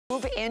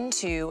Move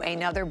into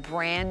another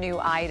brand new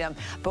item,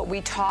 but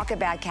we talk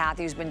about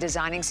Kathy, who's been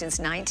designing since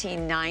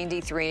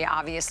 1993,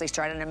 obviously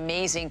started an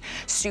amazing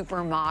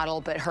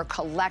supermodel, but her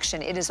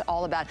collection, it is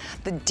all about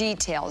the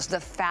details, the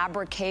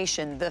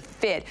fabrication, the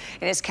fit.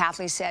 And as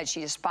Kathleen said,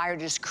 she aspired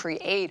to just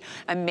create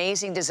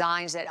amazing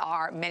designs that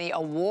are many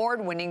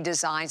award-winning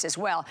designs as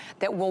well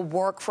that will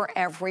work for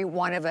every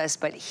one of us,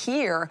 but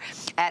here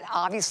at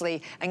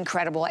obviously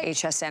incredible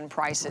HSN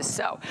prices.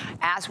 So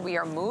as we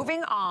are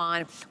moving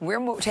on,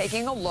 we're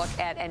taking a look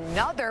at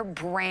another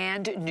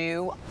brand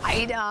new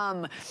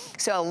item.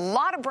 So a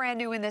lot of brand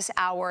new in this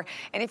hour.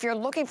 And if you're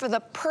looking for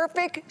the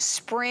perfect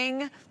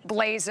spring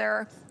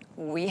blazer,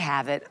 we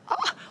have it. Oh,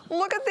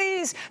 look at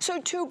these. So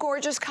two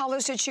gorgeous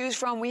colors to choose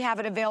from. We have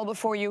it available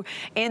for you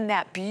in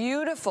that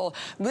beautiful,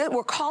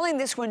 we're calling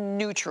this one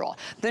neutral.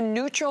 The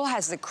neutral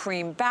has the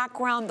cream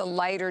background, the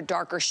lighter,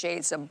 darker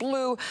shades of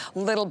blue,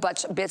 little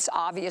bits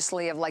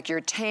obviously of like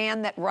your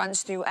tan that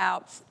runs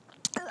throughout.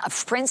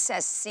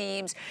 Princess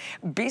seams,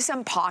 be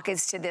some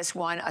pockets to this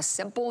one, a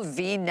simple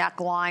V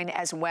neckline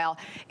as well.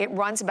 It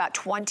runs about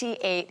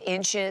 28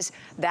 inches.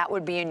 That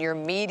would be in your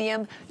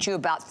medium to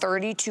about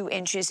 32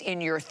 inches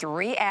in your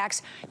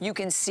 3X. You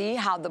can see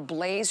how the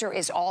blazer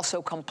is also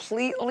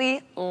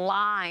completely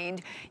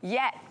lined,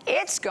 yet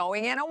it's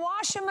going in a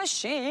washing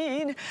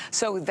machine.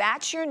 So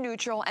that's your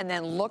neutral, and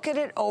then look at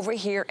it over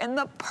here in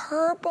the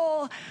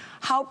purple.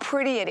 How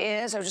pretty it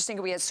is. I was just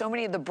thinking we had so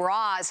many of the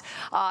bras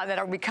that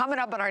are coming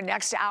up in our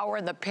next hour,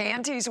 and the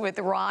panties with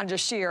Rhonda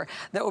Shear.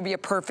 That would be a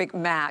perfect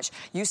match.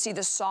 You see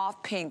the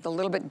soft pink, the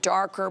little bit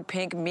darker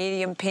pink,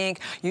 medium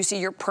pink. You see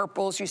your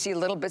purples. You see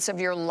little bits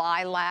of your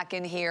lilac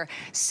in here.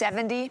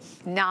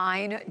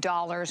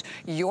 $79.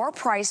 Your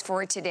price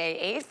for it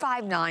today,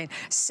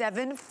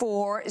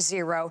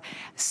 $859-740.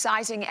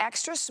 Sizing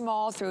extra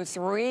small through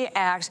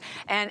 3X,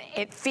 and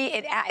it's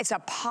a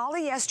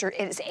polyester.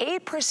 It is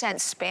 8%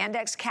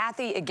 spandex,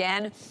 Kathy.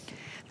 Again,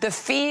 the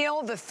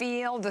feel,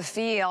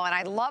 and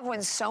I love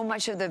when so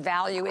much of the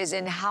value is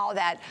in how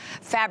that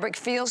fabric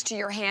feels to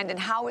your hand and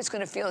how it's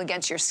going to feel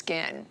against your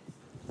skin.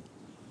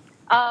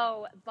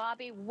 Oh,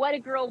 Bobby, what a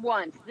girl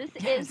wants. This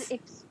is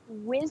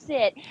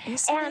exquisite.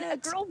 And a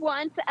girl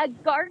wants a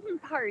garden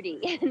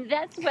party. And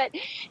that's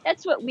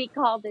what we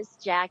call this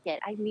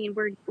jacket. I mean,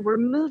 we're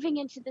moving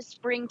into the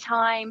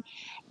springtime,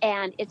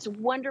 and it's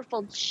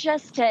wonderful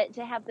just to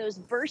have those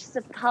bursts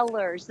of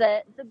colors,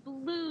 the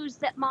blues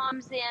that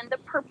mom's in, the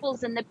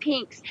purples and the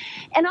pinks.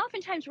 And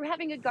oftentimes we're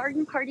having a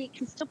garden party. It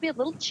can still be a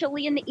little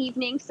chilly in the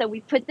evening, so we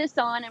put this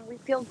on and we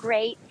feel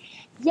great.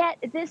 Yet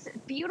this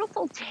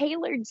beautiful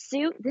tailored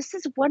suit, this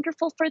is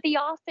wonderful for the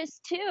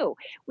office too.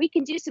 We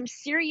can do some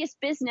serious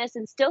business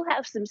and still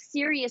have some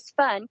serious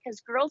fun,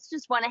 because girls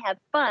just want to have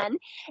fun.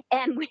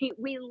 And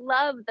we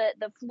love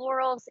the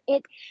florals.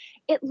 It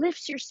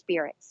lifts your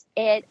spirits.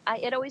 It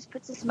always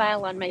puts a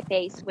smile on my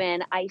face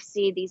when I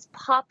see these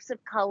pops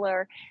of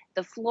color,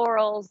 the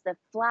florals, the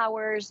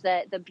flowers,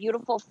 the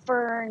beautiful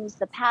ferns,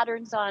 the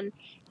patterns on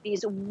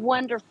these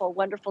wonderful,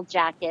 wonderful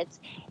jackets.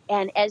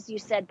 And as you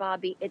said,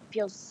 Bobby, it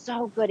feels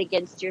so good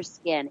against your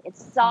skin.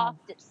 It's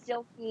soft, it's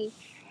silky,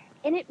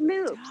 and it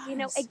moves. You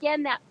know,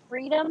 again, that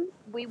freedom,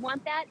 we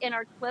want that in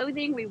our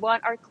clothing. We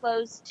want our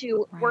clothes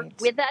to work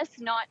with us,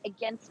 not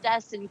against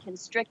us and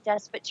constrict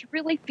us, but to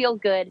really feel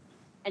good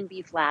and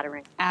be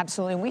flattering.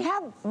 Absolutely. We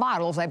have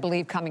models, I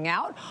believe, coming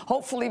out,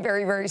 hopefully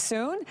very, very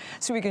soon,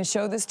 so we can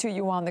show this to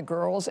you on the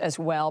girls as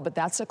well. But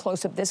that's a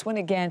close-up. This one,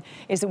 again,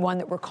 is the one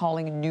that we're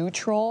calling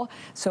neutral.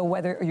 So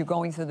whether you're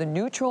going through the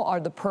neutral or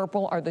the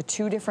purple are the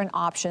two different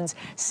options.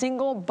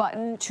 Single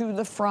button to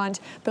the front.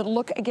 But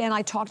look, again,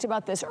 I talked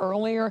about this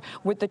earlier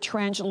with the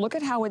trench. Look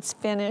at how it's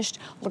finished.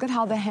 Look at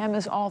how the hem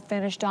is all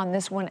finished on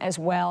this one as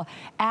well.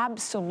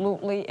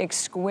 Absolutely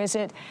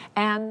exquisite.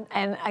 And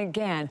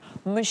again,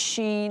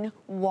 machine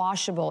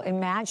washable.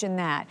 Imagine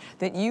that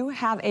you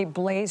have a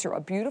blazer, a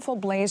beautiful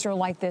blazer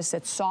like this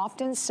that's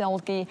soft and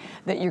silky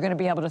that you're going to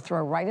be able to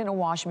throw right in a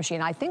washing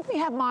machine. I think we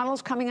have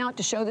models coming out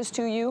to show this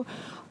to you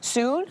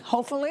soon,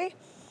 hopefully.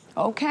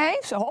 Okay,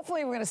 so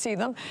hopefully we're going to see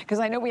them, because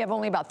I know we have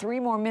only about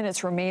 3 more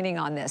minutes remaining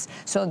on this.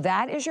 So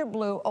that is your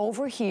blue.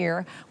 Over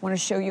here, I want to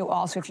show you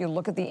also, if you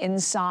look at the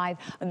inside,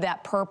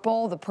 that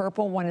purple, the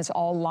purple one is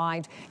all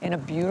lined in a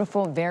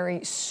beautiful,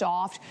 very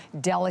soft,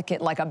 delicate,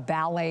 like a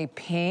ballet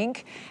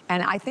pink.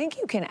 And I think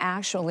you can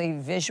actually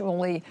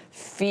visually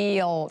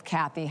feel,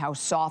 Kathy, how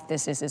soft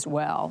this is as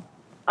well.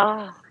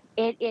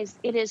 It is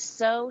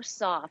so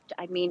soft.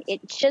 I mean,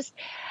 it just,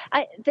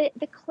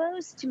 the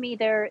clothes to me,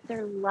 they're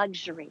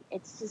luxury.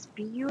 It's this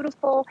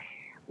beautiful,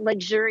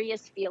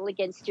 luxurious feel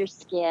against your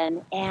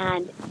skin.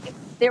 And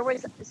there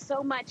was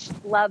so much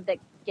love that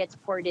gets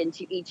poured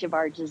into each of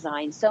our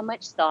designs, so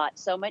much thought,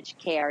 so much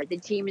care. The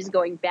team is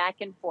going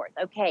back and forth.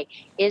 Okay,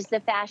 is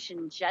the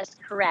fashion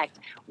just correct?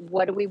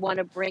 What do we want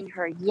to bring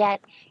her? Yet,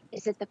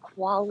 is it the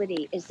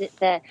quality? Is it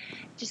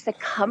just the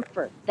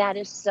comfort? That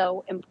is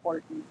so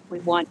important. We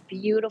want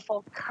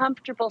beautiful,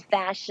 comfortable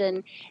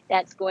fashion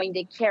that's going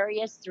to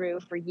carry us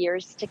through for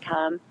years to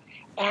come.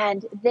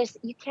 And this,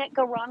 you can't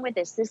go wrong with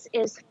this. This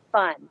is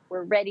fun.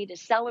 We're ready to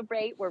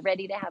celebrate. We're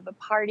ready to have a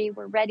party.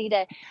 We're ready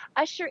to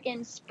usher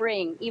in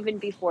spring even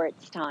before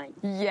it's time.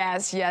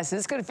 Yes, yes.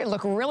 It's going to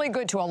look really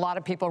good to a lot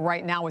of people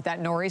right now with that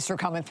nor'easter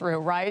coming through,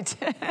 right?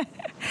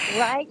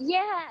 Right?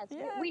 Yes.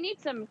 Yes. We need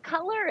some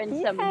color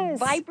and some Yes.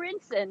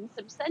 vibrance and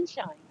some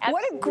sunshine.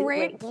 What a Absolutely.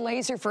 great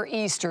blazer for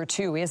Easter,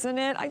 too, isn't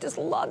it? I just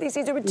love these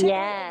Easter, particularly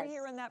Yes. over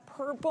here in that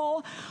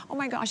purple. Oh,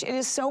 my gosh, it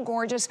is so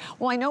gorgeous.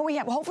 Well, I know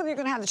hopefully you're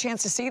going to have the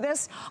chance to see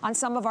this on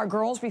some of our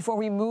girls before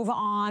we move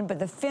on, but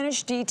the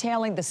finished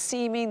detailing, the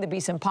seaming, the be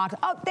some pockets.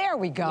 Oh, there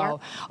we go.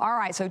 Yep. All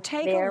right, so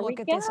take a look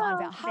at this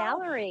on How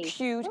Valerie.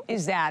 Cute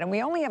is that? And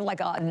we only have like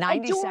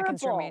 90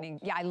 seconds remaining.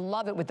 Yeah, I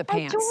love it with the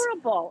pants.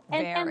 Adorable.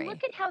 And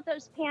look at how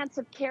those pants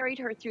have carried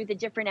her through the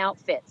different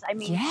outfits. I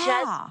mean, Yeah.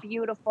 just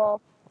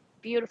beautiful.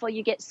 Beautiful.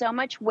 You get so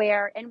much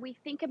wear. And we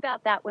think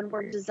about that when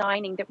we're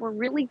designing, that we're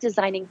really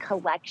designing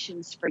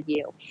collections for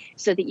you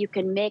so that you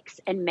can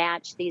mix and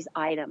match these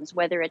items,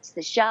 whether it's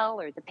the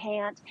shell or the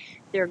pant.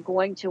 They're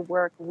going to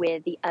work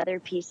with the other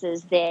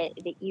pieces that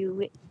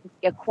you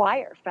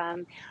acquire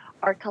from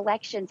our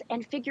collections.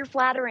 And figure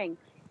flattering.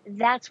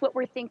 That's what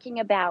we're thinking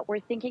about. We're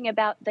thinking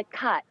about the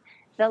cut,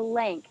 the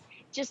length,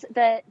 just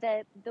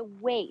the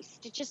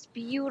waist. It's just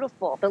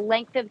beautiful. The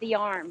length of the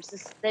arms,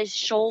 the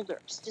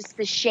shoulders, just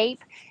the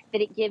shape that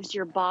it gives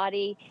your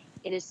body.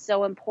 It is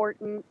so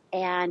important,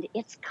 and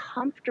it's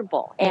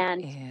comfortable,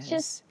 and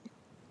just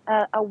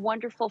a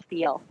wonderful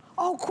feel.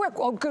 Oh, quick.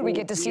 Oh, good. We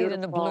get to see it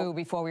in the blue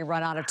before we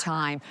run out of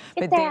time.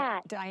 But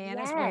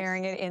Diana's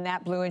wearing it in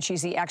that blue, and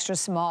she's the extra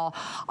small.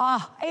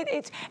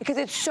 It's because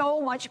it's so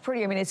much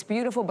prettier. I mean, it's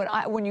beautiful,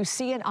 but when you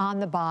see it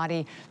on the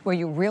body, where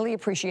you really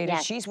appreciate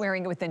it, she's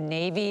wearing it with the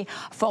navy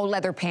faux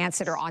leather pants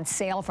that are on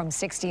sale from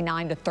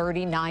 $69 to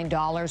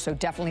 $39. So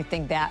definitely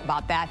think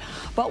about that.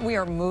 But we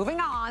are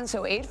moving on.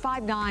 So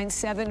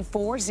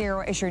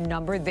 859-740 is your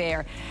number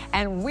there.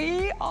 And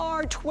we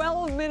are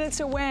 12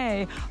 minutes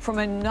away from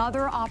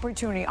another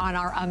opportunity on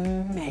our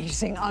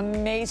amazing,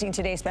 amazing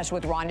Today Special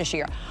with Rhonda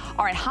Shear.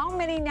 All right, how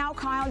many now,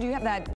 Kyle? Do you have that?